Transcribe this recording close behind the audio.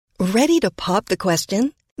Ready to pop the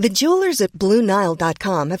question? The jewelers at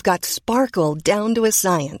BlueNile.com have got sparkle down to a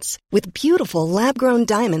science with beautiful lab-grown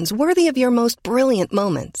diamonds worthy of your most brilliant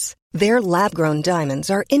moments. Their lab-grown diamonds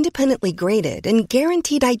are independently graded and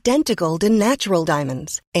guaranteed identical to natural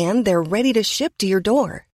diamonds, and they're ready to ship to your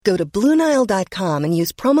door. Go to BlueNile.com and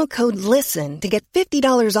use promo code LISTEN to get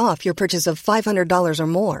 $50 off your purchase of $500 or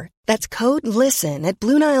more. That's code LISTEN at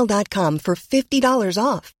BlueNile.com for $50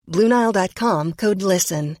 off. BlueNile.com, code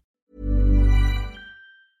LISTEN.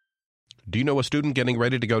 Do you know a student getting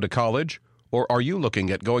ready to go to college? Or are you looking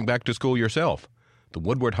at going back to school yourself? The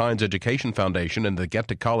Woodward Hines Education Foundation and the Get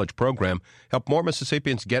to College program help more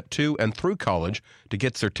Mississippians get to and through college to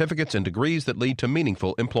get certificates and degrees that lead to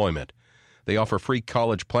meaningful employment. They offer free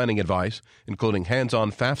college planning advice, including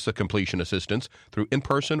hands-on FAFSA completion assistance through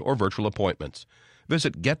in-person or virtual appointments.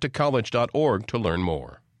 Visit gettocollege.org to learn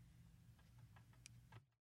more.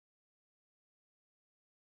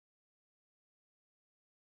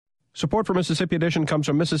 Support for Mississippi Edition comes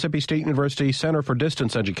from Mississippi State University Center for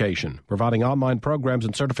Distance Education, providing online programs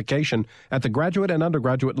and certification at the graduate and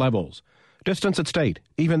undergraduate levels. Distance at State.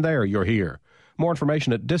 Even there, you're here. More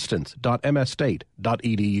information at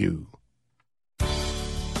distance.msstate.edu.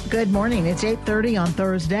 Good morning. It's 8:30 on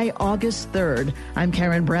Thursday, August 3rd. I'm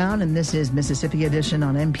Karen Brown, and this is Mississippi Edition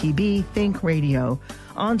on MPB Think Radio.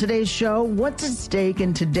 On today's show, what's at stake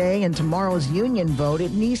in today and tomorrow's union vote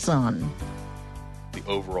at Nissan? The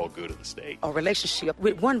overall good of the state. A relationship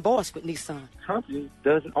with one boss with Nissan. Company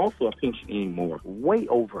doesn't offer a pension anymore. Way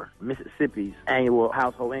over Mississippi's annual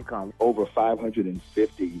household income. Over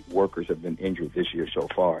 550 workers have been injured this year so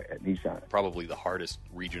far at Nissan. Probably the hardest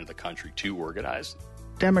region of the country to organize.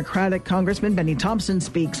 Democratic Congressman Benny Thompson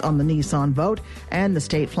speaks on the Nissan vote and the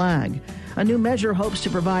state flag. A new measure hopes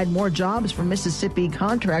to provide more jobs for Mississippi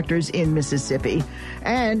contractors in Mississippi.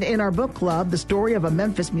 And in our book club, the story of a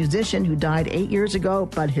Memphis musician who died 8 years ago,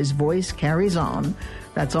 but his voice carries on.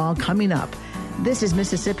 That's all coming up. This is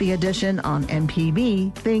Mississippi Edition on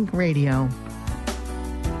MPB Think Radio.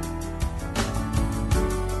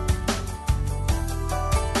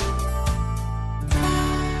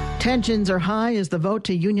 Tensions are high as the vote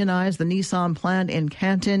to unionize the Nissan plant in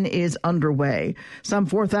Canton is underway. Some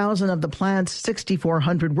 4,000 of the plant's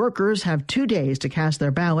 6,400 workers have 2 days to cast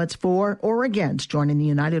their ballots for or against joining the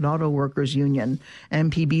United Auto Workers Union.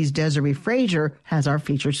 MPB's Desiree Frazier has our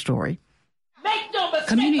featured story.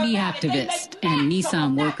 Community activists and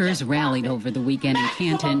Nissan workers rallied over the weekend in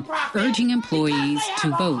Canton, urging employees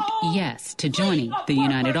to vote yes to joining the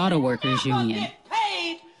United Auto Workers Union.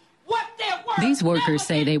 These workers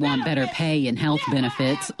say they want better pay and health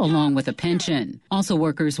benefits, along with a pension. Also,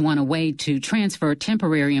 workers want a way to transfer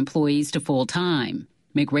temporary employees to full-time.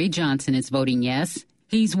 McRae Johnson is voting yes.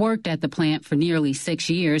 He's worked at the plant for nearly 6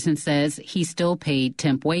 years and says he's still paid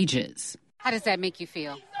temp wages. How does that make you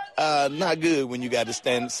feel? Not good when you got to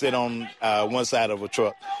sit on one side of a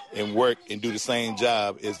truck and work and do the same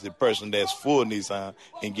job as the person that's full Nissan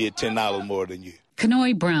and get $10 more than you.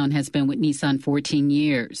 Kanoy Brown has been with Nissan 14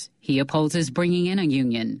 years. He opposes bringing in a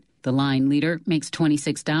union. The line leader makes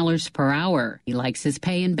 $26 per hour. He likes his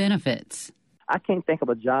pay and benefits. I can't think of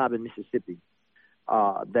a job in Mississippi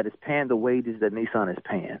that is paying the wages that Nissan is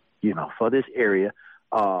paying, for this area.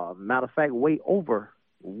 Matter of fact, way over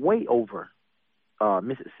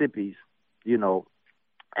Mississippi's,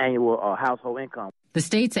 annual household income. The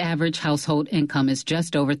state's average household income is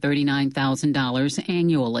just over $39,000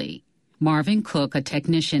 annually. Marvin Cook, a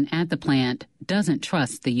technician at the plant, doesn't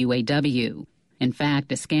trust the UAW. In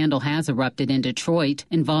fact, a scandal has erupted in Detroit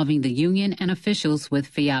involving the union and officials with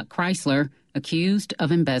Fiat Chrysler accused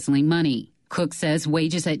of embezzling money. Cook says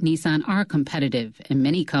wages at Nissan are competitive and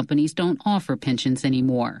many companies don't offer pensions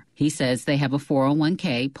anymore. He says they have a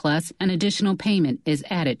 401k plus an additional payment is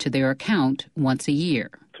added to their account once a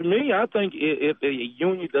year. To me, I think if a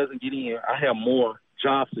union doesn't get in, I have more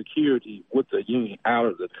job security with the union out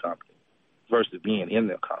of the company versus being in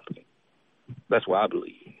their company. That's what I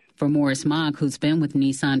believe. For Morris Mock, who's been with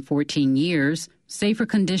Nissan 14 years, safer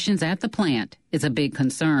conditions at the plant is a big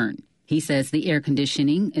concern. He says the air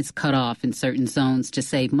conditioning is cut off in certain zones to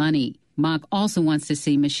save money. Mock also wants to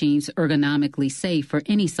see machines ergonomically safe for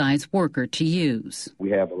any size worker to use. We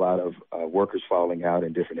have a lot of workers falling out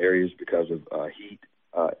in different areas because of heat,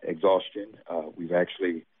 exhaustion. We've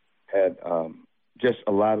actually had just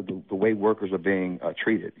a lot of the way workers are being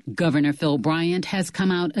treated. Governor Phil Bryant has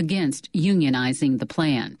come out against unionizing the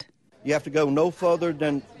plant. You have to go no further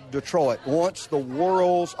than Detroit. Once the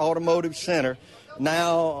world's automotive center,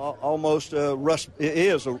 now almost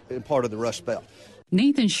is a part of the Rust Belt.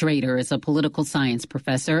 Nathan Schrader is a political science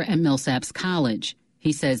professor at Millsaps College.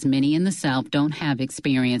 He says many in the South don't have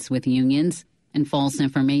experience with unions, and false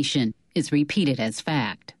information is repeated as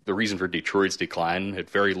fact. The reason for Detroit's decline had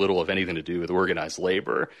very little, if anything, to do with organized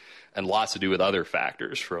labor and lots to do with other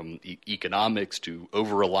factors, from economics to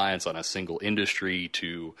over-reliance on a single industry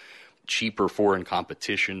to cheaper foreign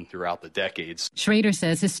competition throughout the decades. Schrader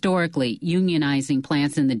says historically, unionizing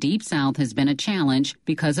plants in the Deep South has been a challenge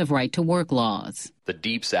because of right-to-work laws. The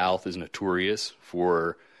Deep South is notorious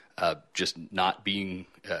for just not being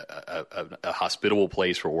a hospitable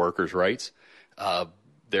place for workers' rights.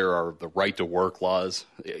 There are the right-to-work laws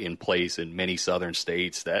in place in many southern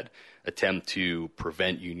states that attempt to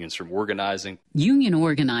prevent unions from organizing. Union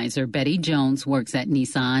organizer Betty Jones works at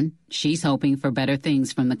Nissan. She's hoping for better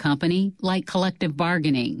things from the company, like collective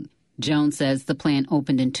bargaining. Jones says the plant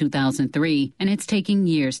opened in 2003, and it's taking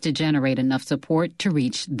years to generate enough support to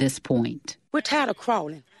reach this point. We're tired of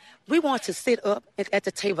crawling. We want to sit up at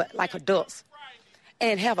the table like adults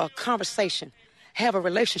and have a conversation, have a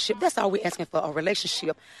relationship. That's all we're asking for, a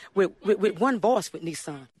relationship with one voice with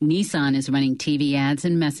Nissan. Nissan is running TV ads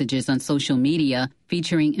and messages on social media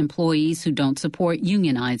featuring employees who don't support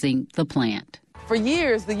unionizing the plant. For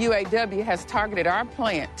years, the UAW has targeted our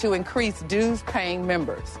plant to increase dues-paying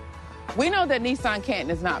members. We know that Nissan Canton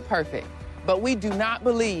is not perfect, but we do not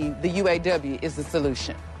believe the UAW is the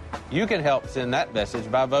solution. You can help send that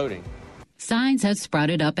message by voting. Signs have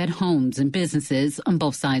sprouted up at homes and businesses on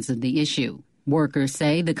both sides of the issue. Workers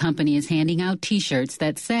say the company is handing out T-shirts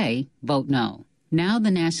that say, "Vote No." Now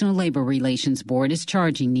the National Labor Relations Board is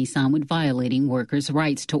charging Nissan with violating workers'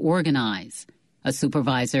 rights to organize. A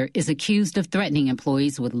supervisor is accused of threatening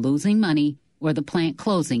employees with losing money or the plant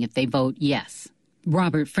closing if they vote yes.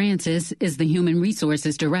 Robert Francis is the Human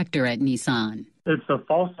Resources Director at Nissan. It's a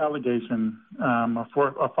false allegation,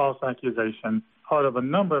 a false accusation, part of a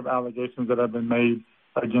number of allegations that have been made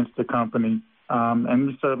against the company. And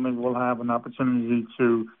we certainly will have an opportunity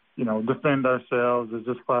to, defend ourselves as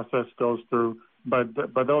this process goes through. But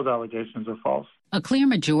those allegations are false. A clear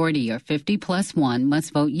majority, or 50+1,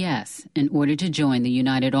 must vote yes in order to join the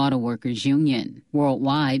United Auto Workers Union.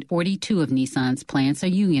 Worldwide, 42 of Nissan's plants are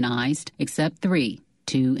unionized, except 3,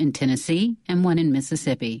 2 in Tennessee and 1 in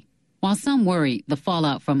Mississippi. While some worry the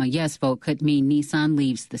fallout from a yes vote could mean Nissan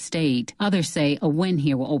leaves the state, others say a win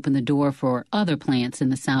here will open the door for other plants in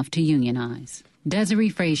the South to unionize. Desiree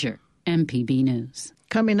Frazier, MPB News.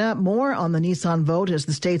 Coming up, more on the Nissan vote as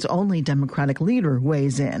the state's only Democratic leader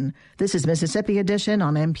weighs in. This is Mississippi Edition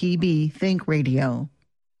on MPB Think Radio.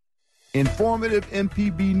 Informative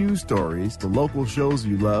MPB news stories, the local shows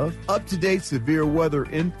you love, up-to-date severe weather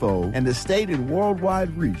info, and the state and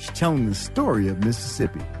worldwide reach telling the story of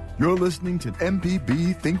Mississippi. You're listening to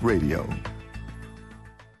MPB Think Radio.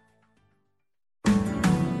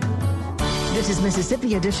 This is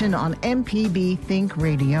Mississippi Edition on MPB Think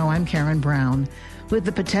Radio. I'm Karen Brown. With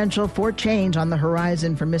the potential for change on the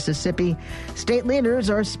horizon for Mississippi, state leaders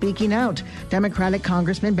are speaking out. Democratic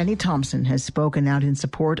Congressman Benny Thompson has spoken out in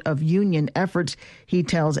support of union efforts. He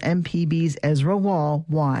tells MPB's Ezra Wall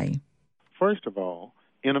why. First of all,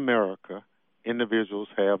 in America, individuals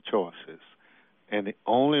have choices. And the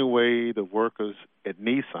only way the workers at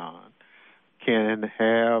Nissan can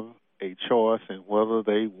have a choice in whether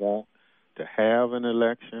they want to have an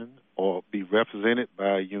election or be represented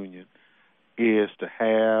by a union is to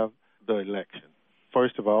have the election.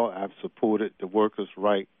 First of all, I've supported the workers'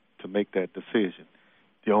 right to make that decision.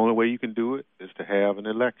 The only way you can do it is to have an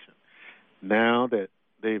election. Now that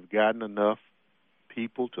they've gotten enough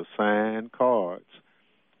people to sign cards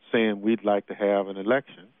saying we'd like to have an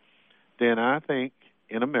election, then I think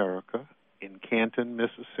in America, in Canton,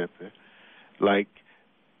 Mississippi, like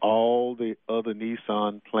all the other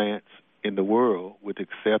Nissan plants in the world, with the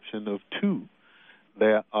exception of 2,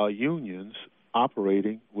 there are unions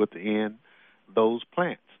operating within those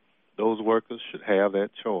plants. Those workers should have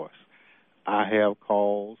that choice. I have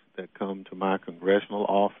calls that come to my congressional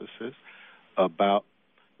offices about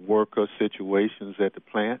worker situations at the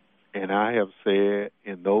plant, and I have said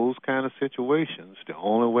in those kind of situations, the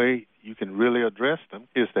only way you can really address them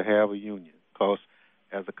is to have a union, because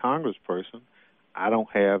as a congressperson, I don't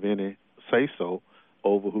have any say-so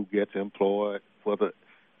over who gets employed, whether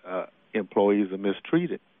employees are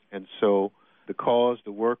mistreated. And so because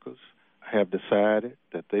the workers have decided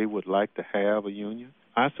that they would like to have a union,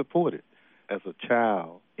 I support it. As a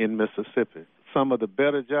child in Mississippi, some of the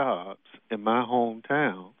better jobs in my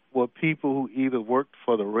hometown were people who either worked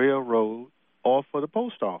for the railroad or for the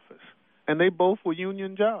post office, and they both were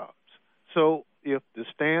union jobs. So if the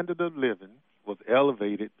standard of living was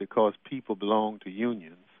elevated because people belong to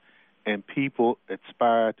unions and people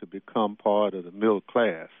aspire to become part of the middle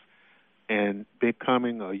class, and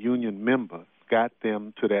becoming a union member got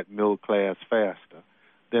them to that middle class faster,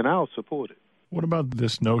 then I'll support it. What about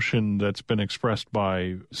this notion that's been expressed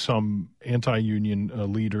by some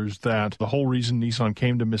anti-union leaders that the whole reason Nissan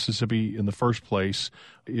came to Mississippi in the first place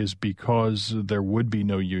is because there would be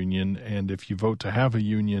no union, and if you vote to have a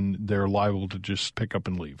union, they're liable to just pick up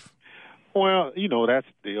and leave? Well, that's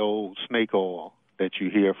the old snake oil that you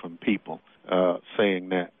hear from people saying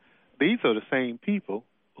that. These are the same people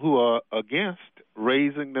who are against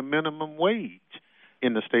raising the minimum wage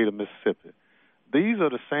in the state of Mississippi. These are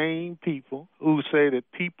the same people who say that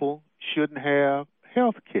people shouldn't have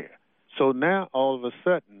health care. So now all of a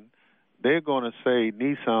sudden they're going to say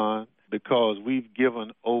Nissan, because we've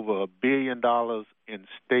given over $1 billion in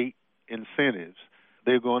state incentives,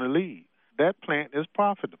 they're going to leave. That plant is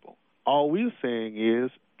profitable. All we're saying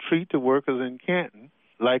is treat the workers in Canton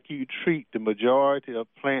like you treat the majority of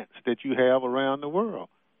plants that you have around the world.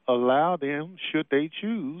 Allow them, should they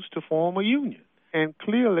choose, to form a union. And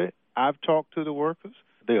clearly, I've talked to the workers.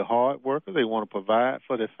 They're hard workers. They want to provide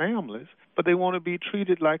for their families, but they want to be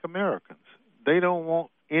treated like Americans. They don't want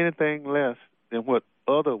anything less than what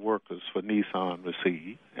other workers for Nissan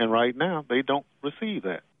receive, and right now they don't receive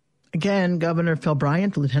that. Again, Governor Phil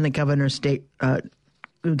Bryant, Lieutenant Governor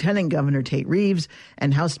Tate Reeves,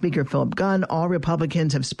 and House Speaker Philip Gunn, all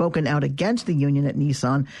Republicans have spoken out against the union at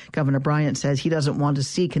Nissan. Governor Bryant says he doesn't want to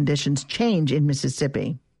see conditions change in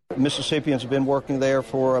Mississippi. Mississippians have been working there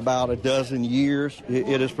for about a dozen years.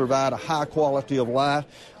 It has provided a high quality of life.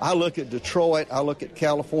 I look at Detroit, I look at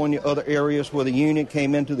California, other areas where the union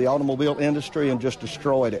came into the automobile industry and just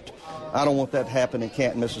destroyed it. I don't want that to happen in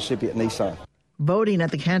Canton, Mississippi at Nissan. Voting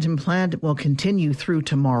at the Canton plant will continue through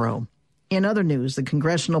tomorrow. In other news, the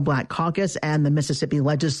Congressional Black Caucus and the Mississippi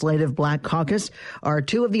Legislative Black Caucus are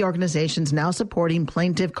two of the organizations now supporting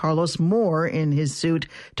plaintiff Carlos Moore in his suit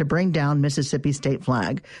to bring down Mississippi's state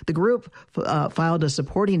flag. The group filed a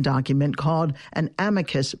supporting document called an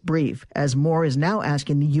amicus brief, as Moore is now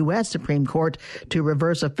asking the U.S. Supreme Court to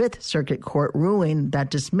reverse a Fifth Circuit Court ruling that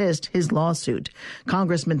dismissed his lawsuit.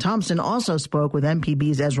 Congressman Thompson also spoke with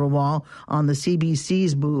MPB's Ezra Wall on the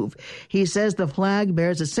CBC's move. He says the flag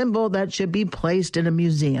bears a symbol that should be placed in a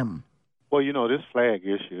museum. Well, this flag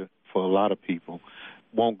issue for a lot of people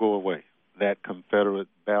won't go away. That Confederate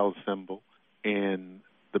battle symbol in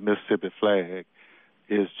the Mississippi flag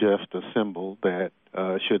is just a symbol that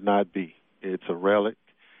should not be. It's a relic.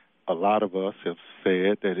 A lot of us have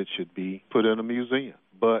said that it should be put in a museum.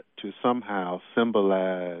 But to somehow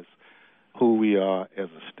symbolize who we are as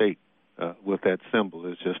a state with that symbol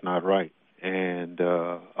is just not right. And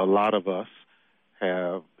a lot of us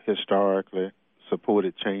have historically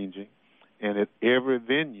supported changing, and at every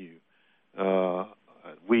venue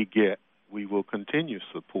we will continue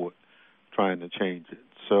support trying to change it.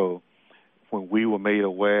 So when we were made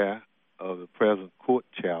aware of the present court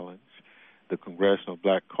challenge, the Congressional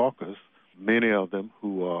Black Caucus, many of them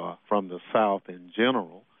who are from the South in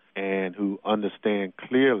general and who understand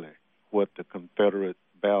clearly what the Confederate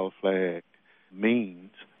battle flag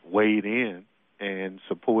means, weighed in and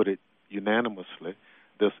supported unanimously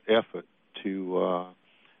this effort to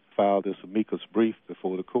file this amicus brief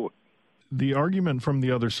before the court. The argument from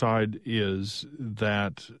the other side is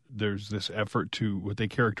that there's this effort to what they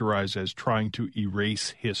characterize as trying to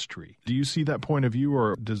erase history. Do you see that point of view,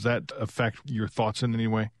 or does that affect your thoughts in any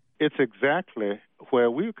way? It's exactly where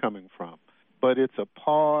we're coming from, but it's a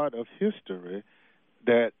part of history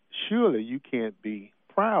that surely you can't be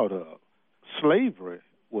proud of. Slavery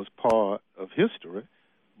was part of history,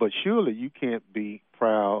 but surely you can't be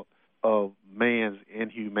proud of man's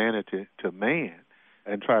inhumanity to man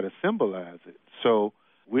and try to symbolize it. So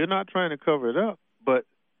we're not trying to cover it up, but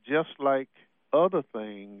just like other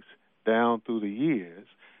things down through the years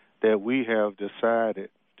that we have decided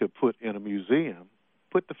to put in a museum,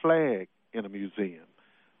 put the flag in a museum.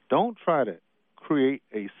 Don't try to create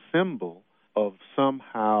a symbol of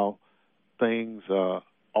somehow things are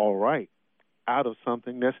all right out of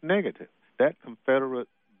something that's negative. That Confederate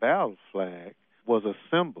battle flag was a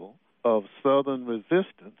symbol of Southern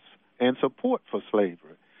resistance and support for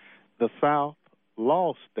slavery. The South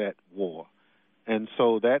lost that war, and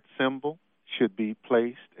so that symbol should be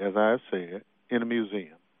placed, as I've said, in a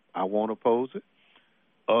museum. I won't oppose it.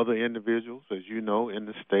 Other individuals, as you know, in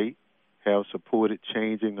the state have supported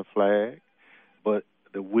changing the flag, but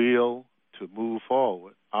the will to move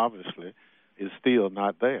forward, obviously, is still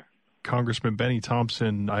not there. Congressman Benny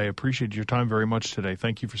Thompson, I appreciate your time very much today.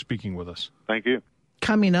 Thank you for speaking with us. Thank you.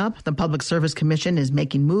 Coming up, the Public Service Commission is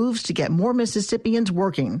making moves to get more Mississippians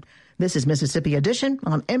working. This is Mississippi Edition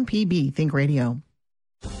on MPB Think Radio.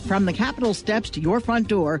 From the Capitol steps to your front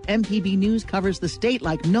door, MPB News covers the state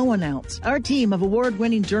like no one else. Our team of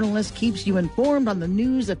award-winning journalists keeps you informed on the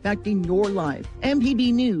news affecting your life.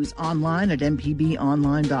 MPB News, online at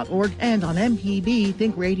mpbonline.org and on MPB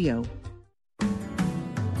Think Radio.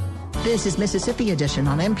 This is Mississippi Edition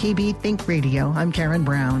on MPB Think Radio. I'm Karen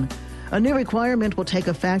Brown. A new requirement will take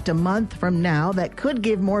effect a month from now that could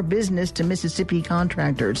give more business to Mississippi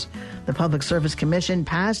contractors. The Public Service Commission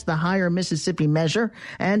passed the Hire Mississippi measure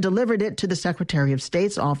and delivered it to the Secretary of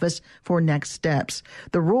State's office for next steps.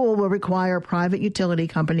 The rule will require private utility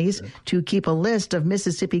companies to keep a list of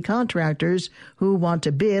Mississippi contractors who want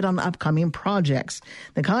to bid on upcoming projects.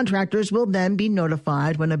 The contractors will then be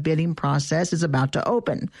notified when a bidding process is about to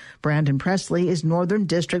open. Brandon Presley is Northern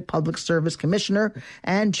District Public Service Commissioner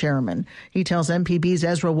and Chairman. He tells MPB's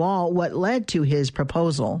Ezra Wall what led to his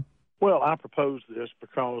proposal. Well, I proposed this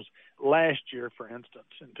because last year, for instance,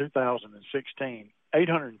 in 2016,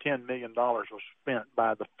 $810 million was spent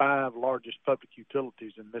by the 5 largest public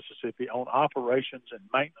utilities in Mississippi on operations and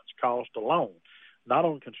maintenance costs alone, not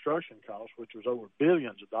on construction costs, which was over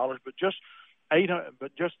billions of dollars, but just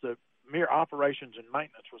the mere operations and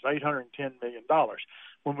maintenance was $810 million.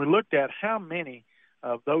 When we looked at how many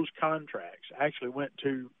of those contracts actually went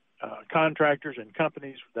to contractors and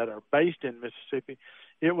companies that are based in Mississippi,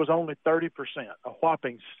 it was only 30%. A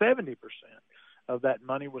whopping 70% of that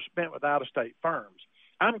money was spent with out-of-state firms.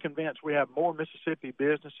 I'm convinced we have more Mississippi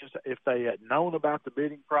businesses if they had known about the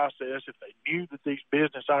bidding process, if they knew that these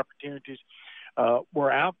business opportunities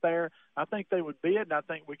were out there. I think they would bid, and I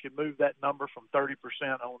think we could move that number from 30%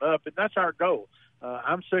 on up, and that's our goal.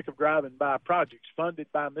 I'm sick of driving by projects funded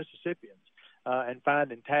by Mississippians and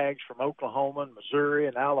finding tags from Oklahoma and Missouri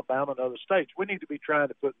and Alabama and other states. We need to be trying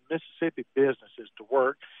to put Mississippi businesses to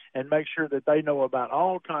work and make sure that they know about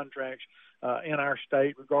all contracts in our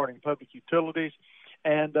state regarding public utilities.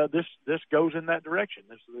 And this goes in that direction.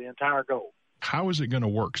 This is the entire goal. How is it going to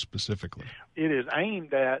work specifically? It is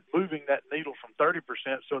aimed at moving that needle from 30%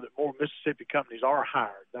 so that more Mississippi companies are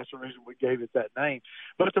hired. That's the reason we gave it that name.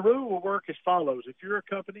 But the rule will work as follows. If you're a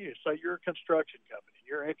company, say you're a construction company,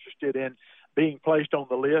 you're interested in being placed on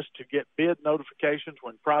the list to get bid notifications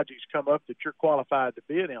when projects come up that you're qualified to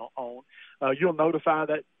bid on, you'll notify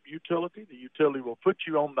that utility. The utility will put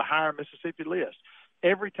you on the Hire Mississippi list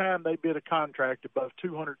every time they bid a contract above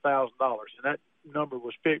 $200,000. And that number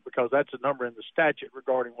was picked because that's a number in the statute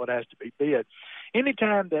regarding what has to be bid.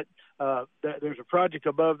 Anytime that there's a project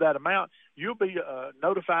above that amount, you'll be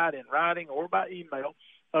notified in writing or by email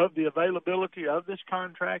of the availability of this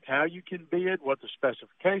contract, how you can bid, what the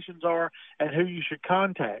specifications are, and who you should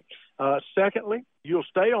contact. Secondly, you'll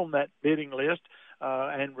stay on that bidding list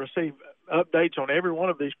and receive updates on every one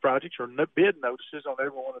of these projects or bid notices on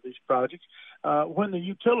every one of these projects. When the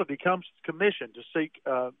utility comes to the commission to seek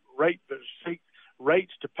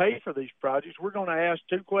rates to pay for these projects, we're going to ask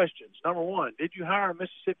 2 questions. Number 1, did you hire a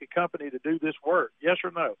Mississippi company to do this work? Yes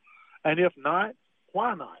or no? And if not,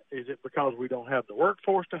 why not? Is it because we don't have the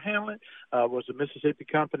workforce to handle it? Was the Mississippi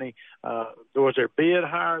company, was their bid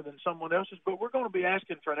higher than someone else's? But we're going to be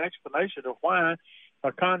asking for an explanation of why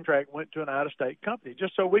a contract went to an out-of-state company,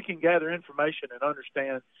 just so we can gather information and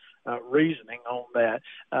understand reasoning on that.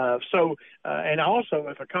 And also,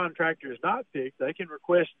 if a contractor is not picked, they can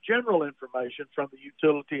request general information from the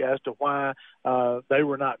utility as to why they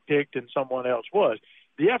were not picked and someone else was.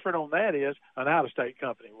 The effort on that is an out-of-state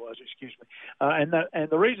company was, and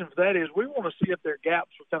the reason for that is we want to see if there are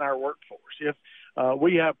gaps within our workforce. If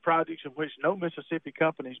we have projects in which no Mississippi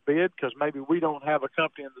companies bid because maybe we don't have a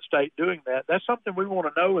company in the state doing that, that's something we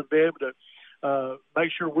want to know and be able to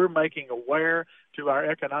make sure we're making aware to our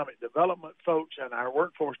economic development folks and our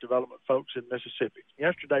workforce development folks in Mississippi.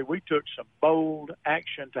 Yesterday, we took some bold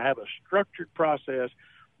action to have a structured process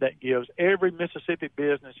that gives every Mississippi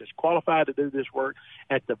business that's qualified to do this work,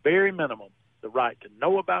 at the very minimum, the right to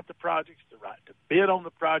know about the projects, the right to bid on the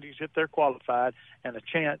projects if they're qualified, and a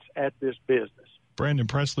chance at this business. Brandon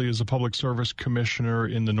Presley is a public service commissioner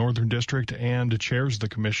in the Northern District and chairs the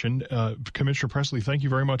commission. Commissioner Presley, thank you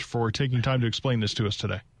very much for taking time to explain this to us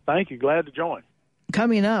today. Thank you. Glad to join.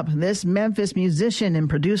 Coming up, this Memphis musician and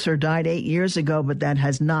producer died 8 years ago, but that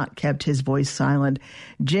has not kept his voice silent.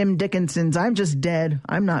 Jim Dickinson's I'm Just Dead,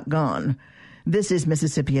 I'm Not Gone. This is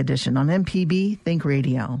Mississippi Edition on MPB Think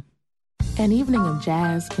Radio. An evening of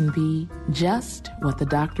jazz can be just what the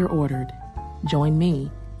doctor ordered. Join me,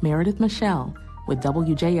 Meredith Michelle, with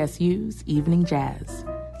WJSU's Evening Jazz,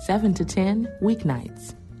 7 to 10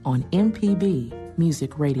 weeknights on MPB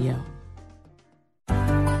Music Radio.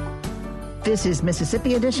 This is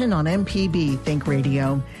Mississippi Edition on MPB Think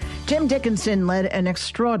Radio. Jim Dickinson led an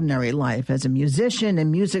extraordinary life as a musician and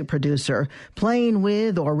music producer, playing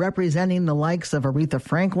with or representing the likes of Aretha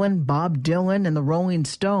Franklin, Bob Dylan, and the Rolling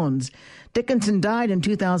Stones. Dickinson died in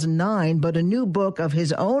 2009, but a new book of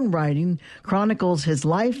his own writing chronicles his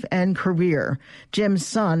life and career. Jim's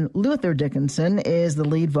son, Luther Dickinson, is the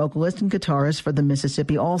lead vocalist and guitarist for the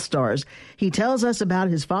Mississippi All-Stars. He tells us about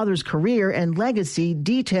his father's career and legacy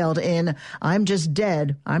detailed in I'm Just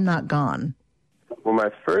Dead, I'm Not Gone. Well,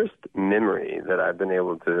 my first memory that I've been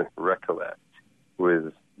able to recollect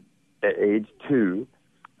was at age 2.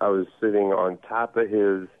 I was sitting on top of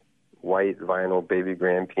his white vinyl baby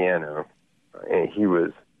grand piano, and he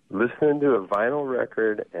was listening to a vinyl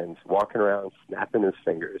record and walking around snapping his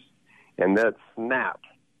fingers. And that snap,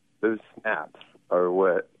 those snaps are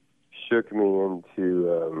what shook me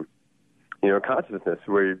into, consciousness,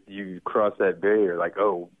 where you cross that barrier like,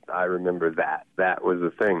 oh, I remember that. That was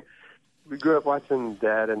the thing. We grew up watching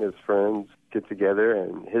Dad and his friends get together,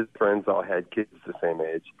 and his friends all had kids the same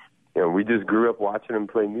age. We just grew up watching them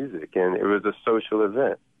play music, and it was a social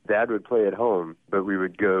event. Dad would play at home, but we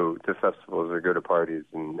would go to festivals or go to parties,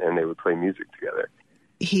 and they would play music together.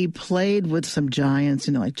 He played with some giants,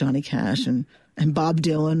 like Johnny Cash and Bob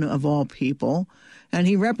Dylan, of all people, and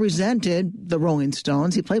he represented the Rolling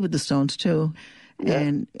Stones. He played with the Stones, too, yeah.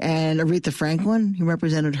 and Aretha Franklin, he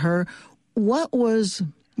represented her. What was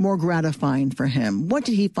more gratifying for him? What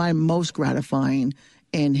did he find most gratifying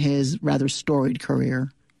in his rather storied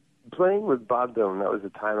career? Playing with Bob Dylan, that was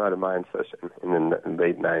a time out of mind session in the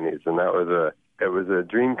late 90s, and it was a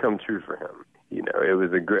dream come true for him. It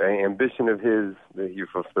was a great ambition of his that he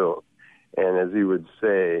fulfilled. And as he would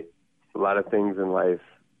say, a lot of things in life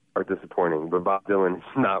are disappointing, but Bob Dylan is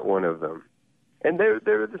not one of them. And they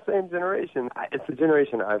were the same generation. It's a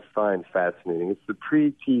generation I find fascinating. It's the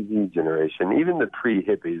pre-TV generation, even the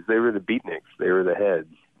pre-hippies. They were the beatniks. They were the heads,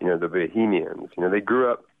 the bohemians. They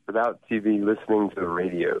grew up without TV, listening to the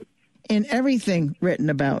radio. In everything written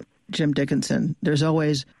about Jim Dickinson, there's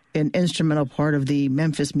always an instrumental part of the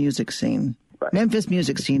Memphis music scene. Right. Memphis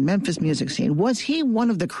music scene. Was he one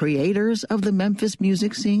of the creators of the Memphis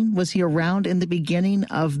music scene? Was he around in the beginning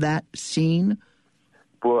of that scene?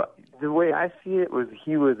 Well, the way I see it was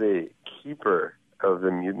he was a keeper of the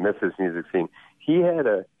Memphis music scene. He had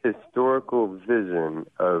a historical vision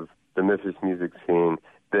of the Memphis music scene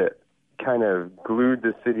that kind of glued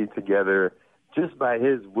the city together just by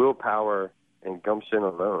his willpower and gumption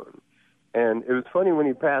alone. And it was funny, when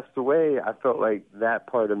he passed away, I felt like that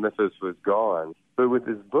part of Memphis was gone. But with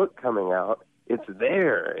his book coming out, it's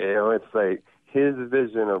there. It's like his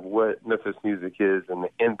vision of what Memphis music is and the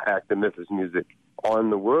impact of Memphis music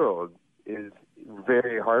on the world is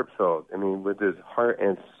very heartfelt. I mean, with his heart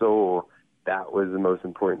and soul, that was the most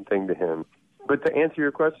important thing to him. But to answer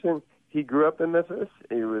your question, he grew up in Memphis.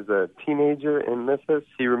 He was a teenager in Memphis.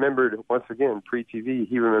 He remembered, once again, pre-TV,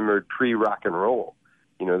 he remembered pre-rock and roll.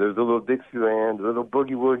 There was a little Dixieland, a little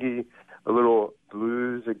boogie-woogie, a little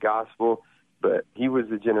blues, a gospel. But he was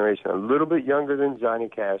a generation a little bit younger than Johnny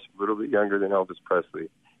Cash, a little bit younger than Elvis Presley.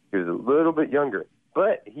 He was a little bit younger.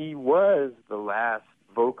 But he was the last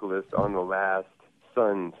vocalist on the last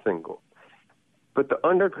Sun single. But the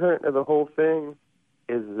undercurrent of the whole thing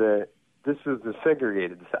is that this was the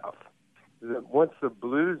segregated South. That once the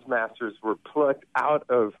blues masters were plucked out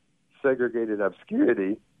of segregated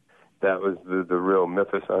obscurity, that was the real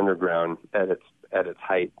Memphis underground at its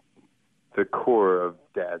height. The core of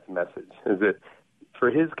Dad's message is that for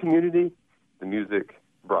his community, the music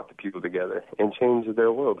brought the people together and changed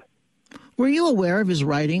their world. Were you aware of his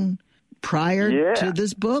writing prior to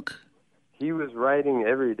this book? He was writing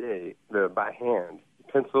every day by hand,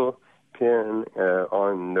 pencil, pen,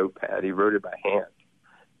 on notepad. He wrote it by hand.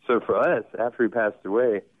 So for us, after he passed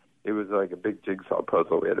away, it was like a big jigsaw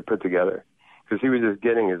puzzle we had to put together, because he was just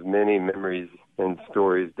getting as many memories and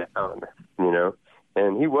stories down,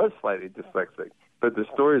 And he was slightly dyslexic, but the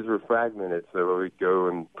stories were fragmented, so we'd go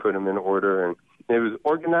and put them in order, and it was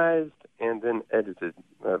organized and then edited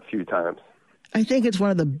a few times. I think it's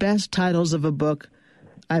one of the best titles of a book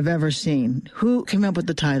I've ever seen. Who came up with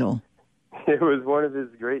the title? It was one of his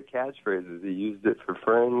great catchphrases. He used it for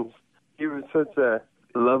friends. He was such a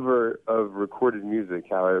lover of recorded music,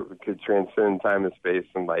 how it could transcend time and space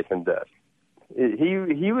and life and death.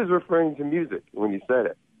 He was referring to music when he said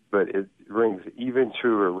it, but it rings even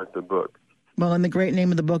truer with the book. Well, and the great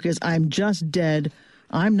name of the book is I'm Just Dead,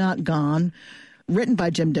 I'm Not Gone. written by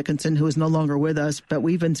Jim Dickinson, who is no longer with us, but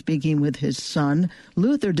we've been speaking with his son,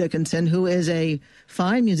 Luther Dickinson, who is a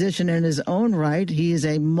fine musician in his own right. He is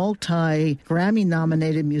a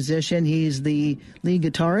multi-Grammy-nominated musician. He's the lead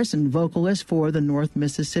guitarist and vocalist for the North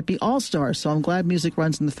Mississippi All-Stars. So I'm glad music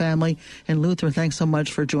runs in the family. And Luther, thanks so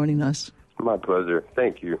much for joining us. My pleasure.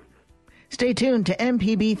 Thank you. Stay tuned to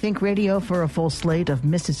MPB Think Radio for a full slate of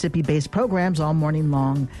Mississippi-based programs all morning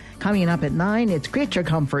long. Coming up at 9, it's Creature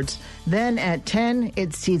Comforts. Then at 10,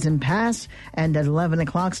 it's Season Pass. And at 11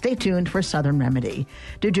 o'clock, stay tuned for Southern Remedy.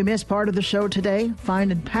 Did you miss part of the show today?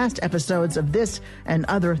 Find past episodes of this and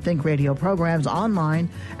other Think Radio programs online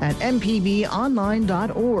at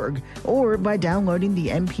mpbonline.org or by downloading the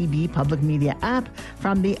MPB Public Media app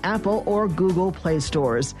from the Apple or Google Play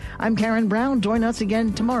stores. I'm Karen Brown. Join us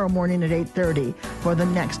again tomorrow morning at 8:30 for the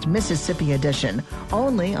next Mississippi edition,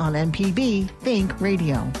 only on MPB Think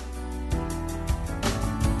Radio.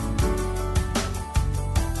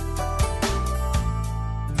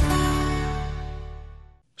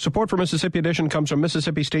 Support for Mississippi Edition comes from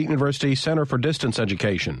Mississippi State University Center for Distance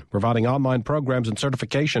Education, providing online programs and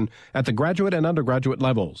certification at the graduate and undergraduate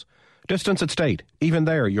levels. Distance at State. Even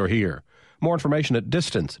there, you're here. More information at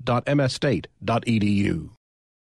distance.msstate.edu.